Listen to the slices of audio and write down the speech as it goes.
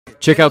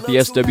Check out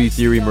the SW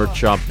Theory merch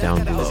shop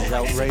down below.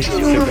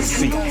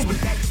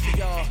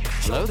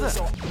 Hello there.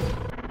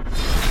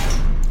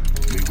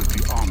 We would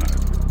be honored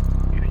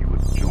if you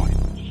would join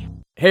us.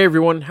 Hey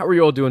everyone, how are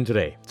you all doing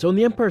today? So in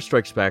The Empire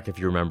Strikes Back, if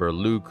you remember,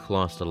 Luke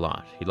lost a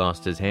lot. He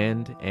lost his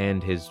hand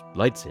and his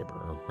lightsaber,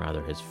 or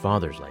rather his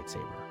father's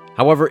lightsaber.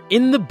 However,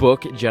 in the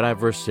book, Jedi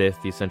vs.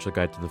 Sith, The Essential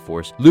Guide to the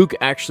Force, Luke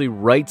actually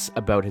writes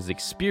about his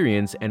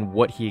experience and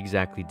what he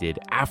exactly did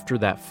after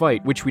that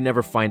fight, which we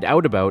never find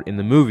out about in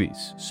the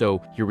movies. So,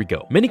 here we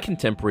go. Many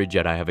contemporary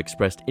Jedi have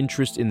expressed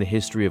interest in the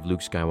history of Luke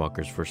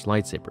Skywalker's first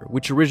lightsaber,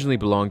 which originally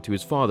belonged to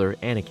his father,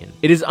 Anakin.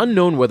 It is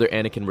unknown whether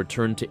Anakin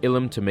returned to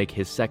Ilum to make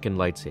his second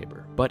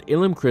lightsaber, but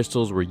Ilum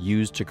crystals were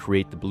used to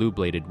create the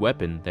blue-bladed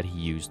weapon that he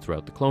used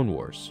throughout the Clone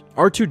Wars.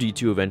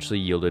 R2-D2 eventually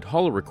yielded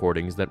holo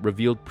recordings that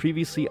revealed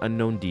previously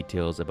unknown details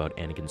about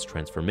Anakin's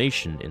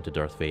transformation into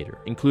Darth Vader,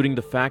 including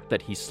the fact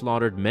that he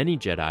slaughtered many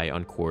Jedi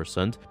on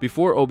Coruscant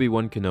before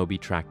Obi-Wan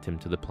Kenobi tracked him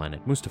to the planet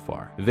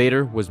Mustafar.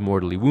 Vader was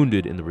mortally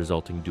wounded in the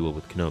resulting duel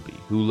with Kenobi,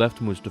 who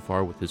left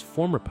Mustafar with his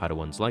former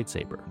Padawan's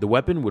lightsaber. The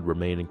weapon would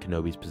remain in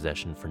Kenobi's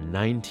possession for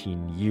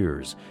 19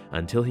 years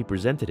until he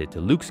presented it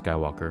to Luke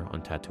Skywalker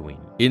on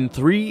Tatooine. In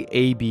 3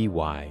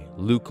 ABY,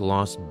 Luke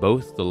lost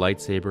both the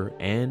lightsaber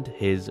and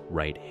his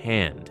right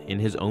hand in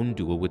his own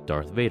duel with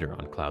Darth Vader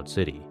on Cloud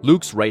City.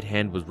 Luke's right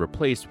hand was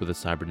replaced with a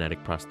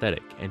cybernetic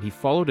prosthetic, and he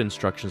followed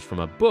instructions from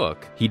a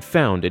book he'd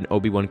found in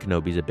Obi-Wan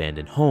Kenobi's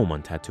abandoned home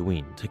on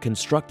Tatooine to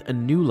construct a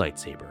new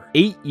lightsaber.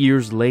 8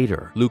 years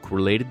later, Luke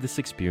related this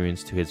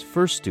experience to his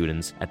first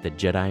students at the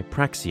Jedi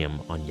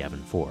Praxium on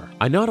Yavin 4.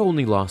 I not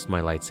only lost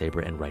my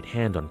lightsaber and right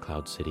hand on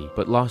Cloud City,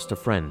 but lost a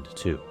friend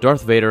too.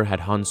 Darth Vader had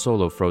Han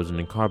Solo frozen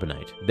in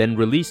carbonite, then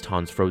released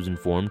Han's frozen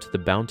form to the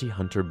bounty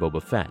hunter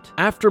Boba Fett.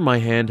 After my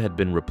hand had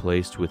been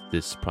replaced with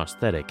this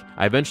prosthetic,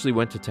 I eventually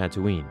went to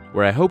Tatooine,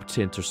 where I hoped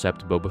to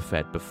intercept Boba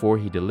Fett before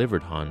he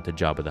delivered Han to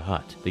Jabba the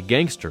Hutt, the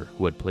gangster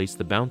who had placed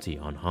the bounty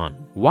on Han.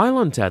 While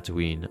on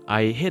Tatooine,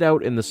 I hid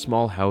out in the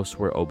small house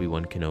where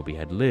Obi-Wan Kenobi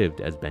had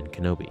lived as Ben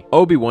Kenobi.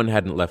 Obi-Wan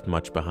hadn't left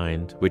much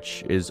behind,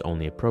 which is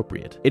only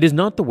appropriate. It is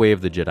not the way of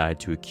the Jedi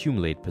to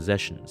accumulate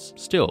possessions.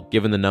 Still,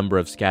 given the number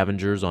of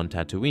scavengers on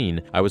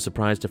Tatooine, I was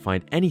surprised to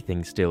find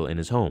anything still in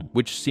his home,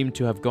 which seemed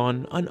to have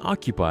gone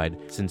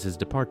unoccupied since his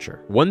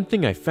departure. One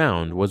thing I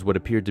found was what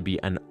appeared to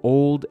be an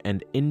old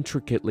and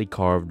intricately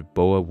carved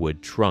boa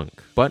wood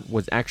trunk, but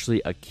was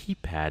actually a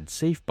keypad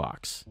safe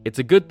box. It's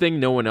a good thing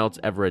no one else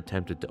ever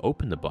attempted to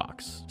open the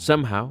box.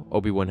 Somehow,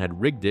 Obi-Wan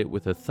had rigged it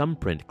with a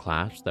thumbprint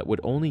clasp that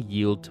would only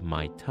yield to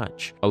my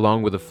touch,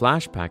 along with a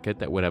flash packet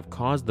that would have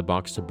caused the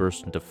box to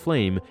burst into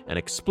flame and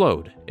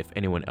explode if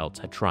anyone else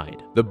had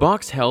tried. The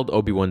box held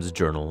Obi-Wan's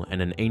journal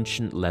and an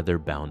ancient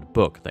leather-bound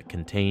book that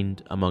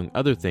contained, among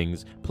other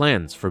things,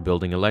 plans for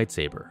building a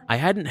lightsaber. I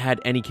hadn't had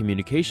any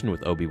communication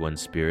with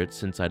Obi-Wan's spirit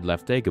since I'd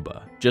left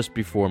Dagobah, just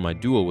before my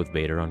duel with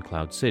Vader on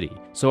Cloud City,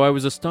 so I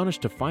was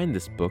astonished to find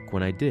this book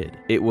when I did.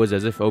 It was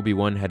as if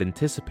Obi-Wan had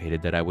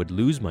anticipated that I would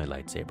lose my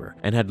lightsaber,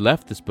 and had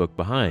left this book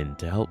behind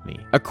to help me.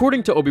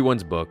 According to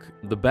Obi-Wan's book,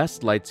 the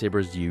best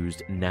lightsabers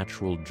used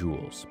natural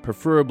jewels,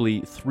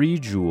 preferably 3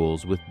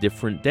 jewels with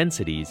different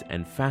densities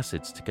and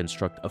facets to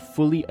construct a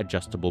fully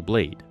adjustable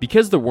blade.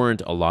 Because there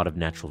weren't a lot of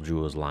natural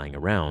jewels lying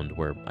around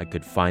where I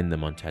could find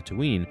them on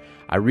Tatooine,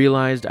 I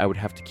realized I would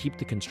have to keep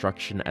the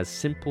construction as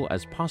simple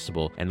as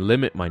possible and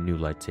limit my new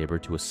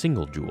lightsaber to a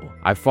single jewel.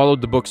 I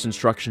followed the book's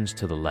instructions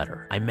to the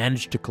letter. I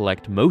managed to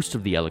collect most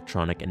of the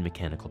electronic and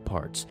mechanical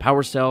parts,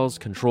 power cells,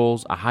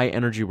 controls, a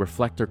high-energy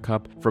reflector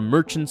cup from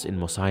merchants in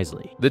Mos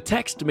Eisley. The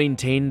text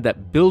maintained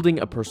that building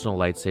a personal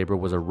lightsaber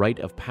was a rite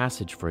of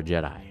passage for a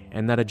Jedi,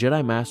 and that a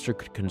Jedi Master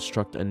could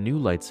construct a new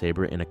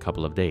lightsaber in a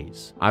couple of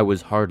days. I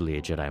was hardly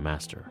a Jedi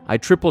Master. I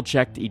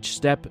triple-checked each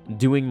step,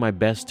 doing my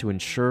best to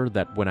ensure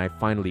that when I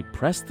finally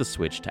pressed the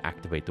switch to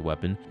activate the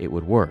weapon, it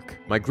would work.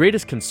 My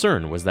greatest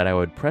concern was that I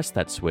would press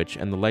that switch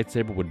and the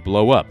lightsaber would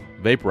blow up,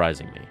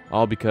 vaporizing me,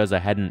 all because I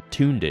hadn't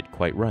tuned it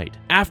quite right.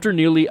 After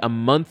nearly a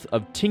month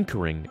of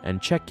tinkering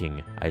and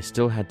checking, I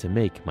still had to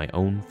make my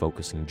own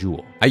focusing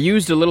jewel. I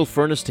used a little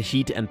furnace to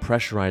heat and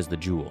pressurize the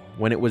jewel.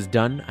 When it was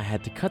done, I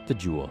had to cut the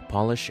jewel,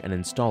 polish and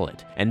install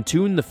it, and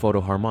tune the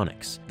photo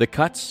harmonics. The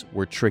cuts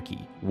were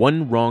tricky.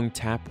 One wrong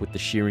tap with the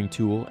shearing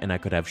tool and I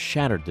could have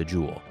shattered the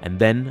jewel, and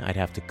then I'd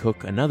have to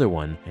cook another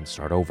one and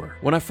start over.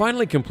 When I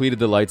finally completed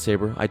the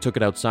lightsaber, I took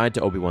it outside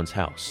to Obi-Wan's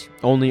house.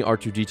 Only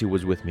R2-D2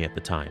 was with me at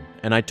the time,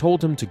 and I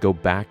told him to go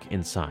back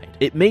inside.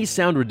 It may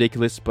sound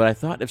ridiculous, but I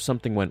thought if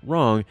something went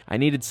wrong, I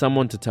needed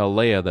someone to tell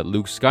Leia that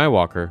Luke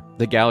Skywalker,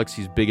 the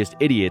galaxy's biggest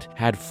idiot,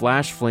 had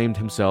flash-flamed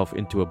himself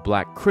into a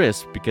black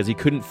crisp because he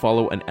couldn't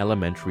follow an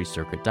elementary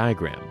circuit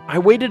diagram. I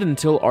waited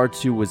until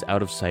R2 was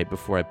out of sight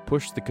before I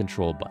pushed the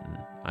control button.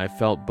 I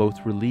felt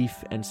both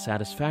relief and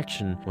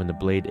satisfaction when the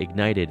blade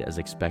ignited as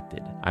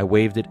expected. I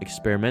waved it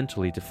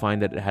experimentally to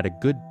find that it had a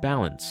good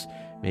balance,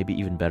 maybe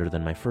even better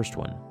than my first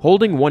one.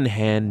 Holding one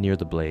hand near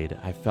the blade,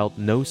 I felt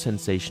no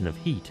sensation of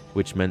heat,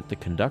 which meant the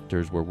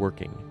conductors were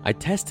working. I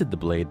tested the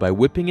blade by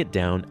whipping it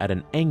down at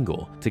an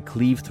angle to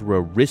cleave through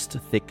a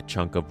wrist-thick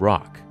chunk of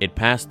rock. It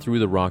passed through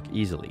the rock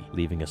easily,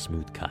 leaving a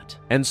smooth cut.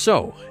 And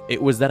so,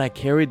 it was that I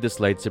carried this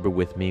lightsaber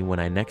with me when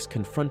I next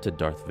confronted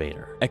Darth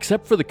Vader.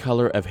 Except for the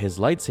color of his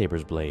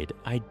lightsaber's blade,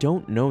 I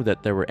don't know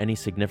that there were any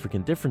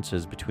significant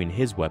differences between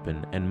his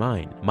weapon and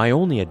mine. My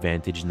only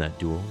advantage in that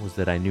duel was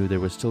that I knew there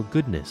was still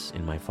goodness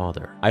in my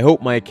father. I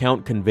hope my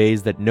account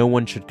conveys that no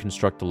one should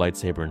construct a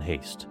lightsaber in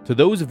haste. To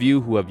those of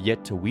you who have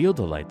yet to wield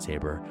a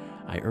lightsaber,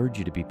 I urge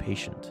you to be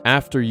patient.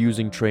 After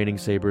using training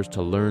sabers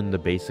to learn the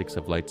basics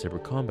of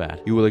lightsaber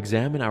combat, you will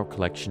examine our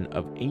collection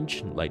of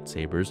ancient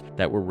lightsabers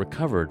that were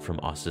recovered from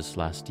Ossus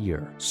last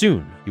year.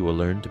 Soon, you will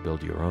learn to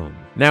build your own.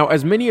 Now,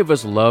 as many of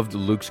us loved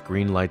Luke's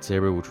green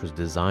lightsaber, which was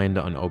designed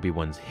on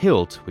Obi-Wan's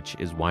hilt, which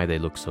is why they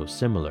look so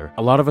similar,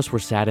 a lot of us were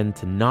saddened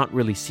to not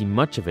really see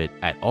much of it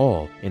at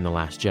all in The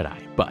Last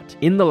Jedi. But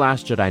in The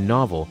Last Jedi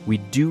novel, we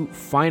do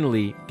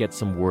finally get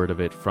some word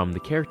of it from the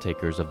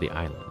caretakers of the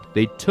island.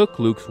 They took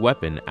Luke's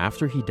weapon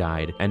after he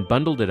died and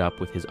bundled it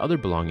up with his other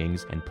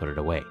belongings and put it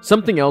away.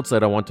 Something else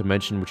that I want to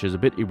mention, which is a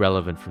bit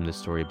irrelevant from this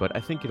story, but I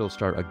think it'll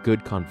start a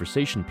good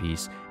conversation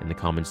piece in the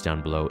comments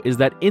down below, is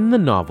that in the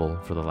novel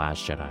for The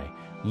Last Jedi,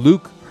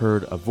 Luke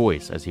heard a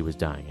voice as he was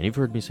dying, and you've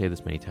heard me say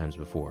this many times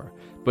before,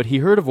 but he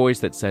heard a voice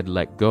that said,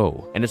 "Let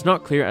go." And it's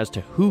not clear as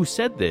to who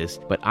said this,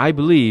 but I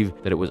believe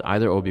that it was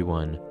either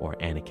Obi-Wan or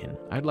Anakin.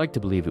 I'd like to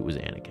believe it was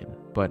Anakin,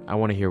 but I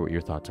want to hear what your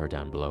thoughts are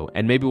down below,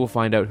 and maybe we'll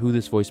find out who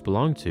this voice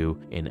belonged to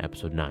in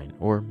episode 9,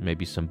 or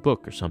maybe some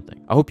book or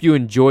something. I hope you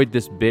enjoyed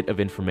this bit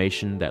of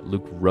information that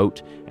Luke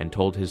wrote and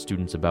told his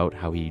students about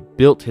how he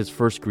built his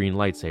first green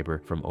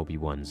lightsaber from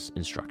Obi-Wan's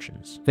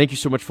instructions. Thank you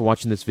so much for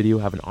watching this video.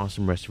 Have an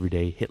awesome rest of your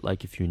day. Hit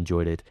like if you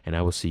enjoyed it, and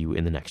I will see you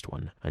in the next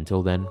one.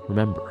 Until then,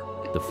 remember,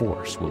 the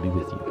Force will be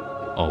with you,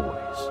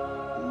 always.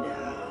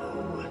 Now,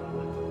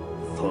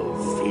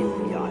 fulfill